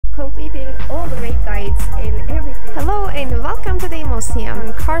completing all the raid guides and everything. Hello and welcome to the Museum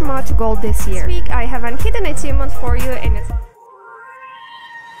on Karma to Gold this year. This week I have a hidden achievement for you and it's...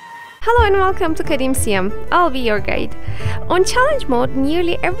 Hello and welcome to Qadim Museum. I'll be your guide. On challenge mode,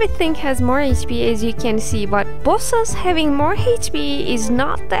 nearly everything has more HP as you can see, but bosses having more HP is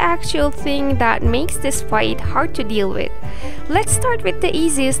not the actual thing that makes this fight hard to deal with. Let's start with the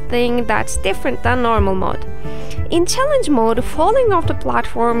easiest thing that's different than normal mode. In challenge mode, falling off the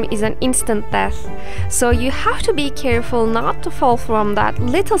platform is an instant death, so you have to be careful not to fall from that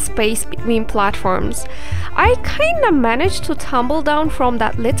little space between platforms. I kinda managed to tumble down from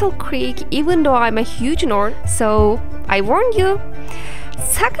that little creek even though I'm a huge nerd, so I warned you.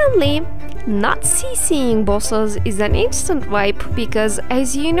 Secondly, not CCing bosses is an instant wipe because,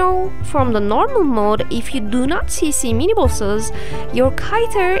 as you know from the normal mode, if you do not CC mini bosses, your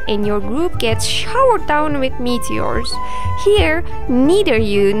kiter and your group gets showered down with meteors. Here, neither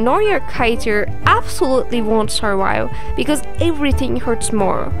you nor your kiter absolutely won't survive because everything hurts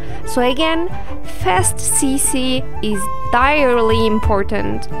more. So again, fast CC is direly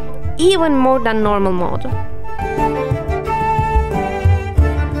important, even more than normal mode.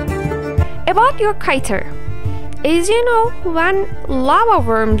 About your kiter. As you know, when lava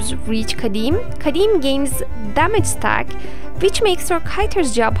worms reach Qadim gains damage stack, which makes your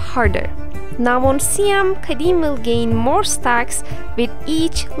kiter's job harder. Now on CM, Qadim will gain more stacks with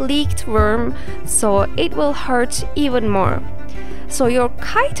each leaked worm, so it will hurt even more. So your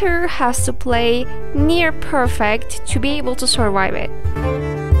kiter has to play near perfect to be able to survive it.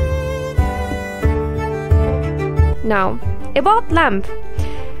 Now, about lamp.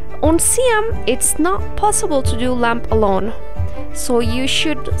 On CM, it's not possible to do lamp alone, so you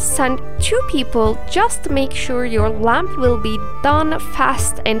should send 2 people just to make sure your lamp will be done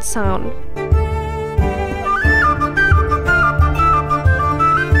fast and sound.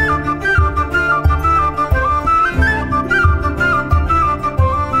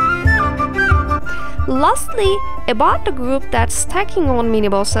 Lastly, about the group that's stacking on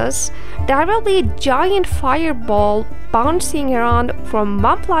mini-bosses, there will be a giant fireball bouncing around from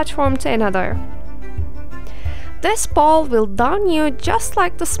one platform to another. This ball will down you just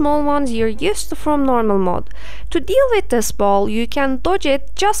like the small ones you're used to from normal mode. To deal with this ball, you can dodge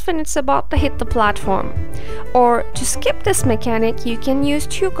it just when it's about to hit the platform. Or to skip this mechanic, you can use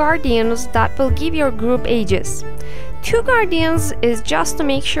 2 guardians that will give your group Aegis. 2 guardians is just to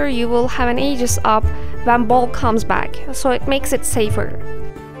make sure you will have an Aegis up when ball comes back, so it makes it safer.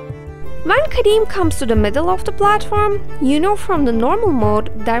 When Qadim comes to the middle of the platform, you know from the normal mode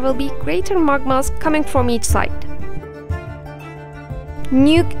there will be greater magmas coming from each side.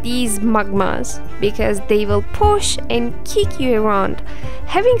 Nuke these magmas because they will push and kick you around.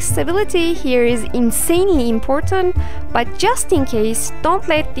 Having stability here is insanely important, but just in case, don't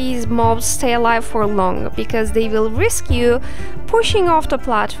let these mobs stay alive for long because they will risk you pushing off the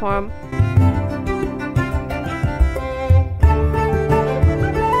platform.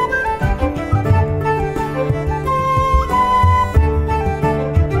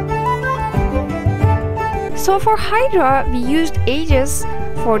 So for Hydra, we used Aegis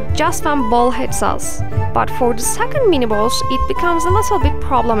for just when ball hits us, but for the second mini-boss it becomes a little bit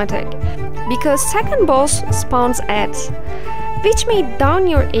problematic, because second boss spawns ads, which may down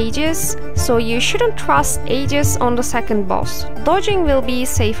your Aegis, so you shouldn't trust Aegis on the second boss. Dodging will be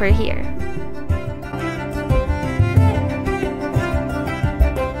safer here.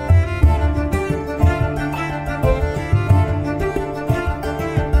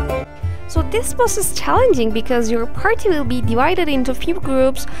 So this boss is challenging because your party will be divided into few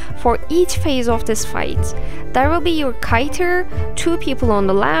groups for each phase of this fight. There will be your kiter, 2 people on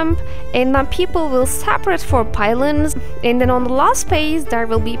the lamp, and then people will separate for pylons, and then on the last phase there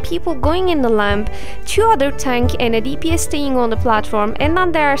will be people going in the lamp, 2 other tank and a DPS staying on the platform, and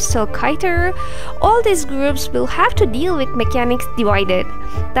then there are still kiter. All these groups will have to deal with mechanics divided.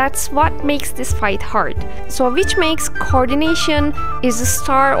 That's what makes this fight hard. So which makes coordination is the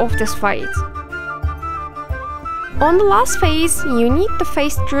star of this fight. On the last phase, you need to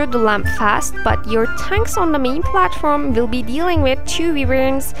phase through the lamp fast, but your tanks on the main platform will be dealing with 2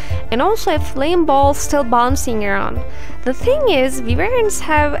 wyverns and also a flame ball still bouncing around. The thing is, wyverns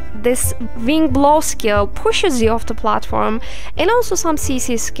have this wing blow skill, pushes you off the platform, and also some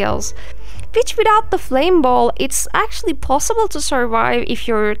CC skills, which without the flame ball, it's actually possible to survive if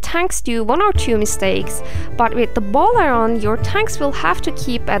your tanks do 1 or 2 mistakes, but with the ball around, your tanks will have to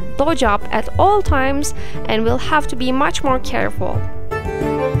keep a dodge up at all times and will have to be much more careful.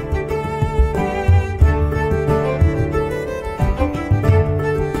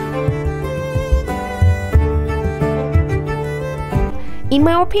 In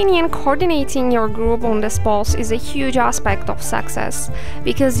my opinion, coordinating your group on this boss is a huge aspect of success,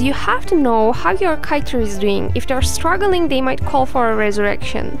 because you have to know how your kiter is doing. If they're struggling, they might call for a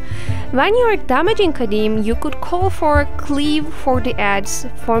resurrection. When you're damaging Qadim, you could call for cleave for the ads.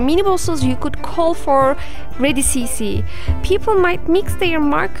 For mini bosses, you could call for ready CC. People might mix their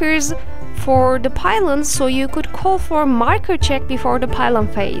markers for the pylons, so you could call for marker check before the pylon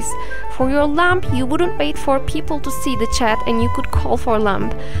phase. For your lamp, you wouldn't wait for people to see the chat and you could call for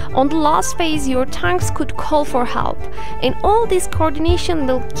lamp. On the last phase, your tanks could call for help. And all this coordination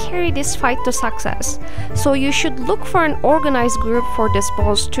will carry this fight to success. So you should look for an organized group for this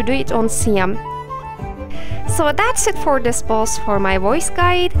boss to do it on CM. So that's it for this boss for my voice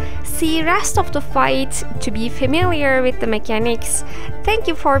guide. See rest of the fight to be familiar with the mechanics. Thank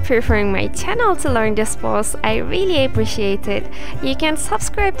you for preferring my channel to learn this boss, I really appreciate it. You can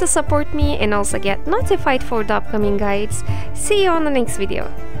subscribe to support me and also get notified for the upcoming guides. See you on the next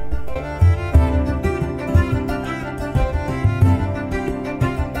video.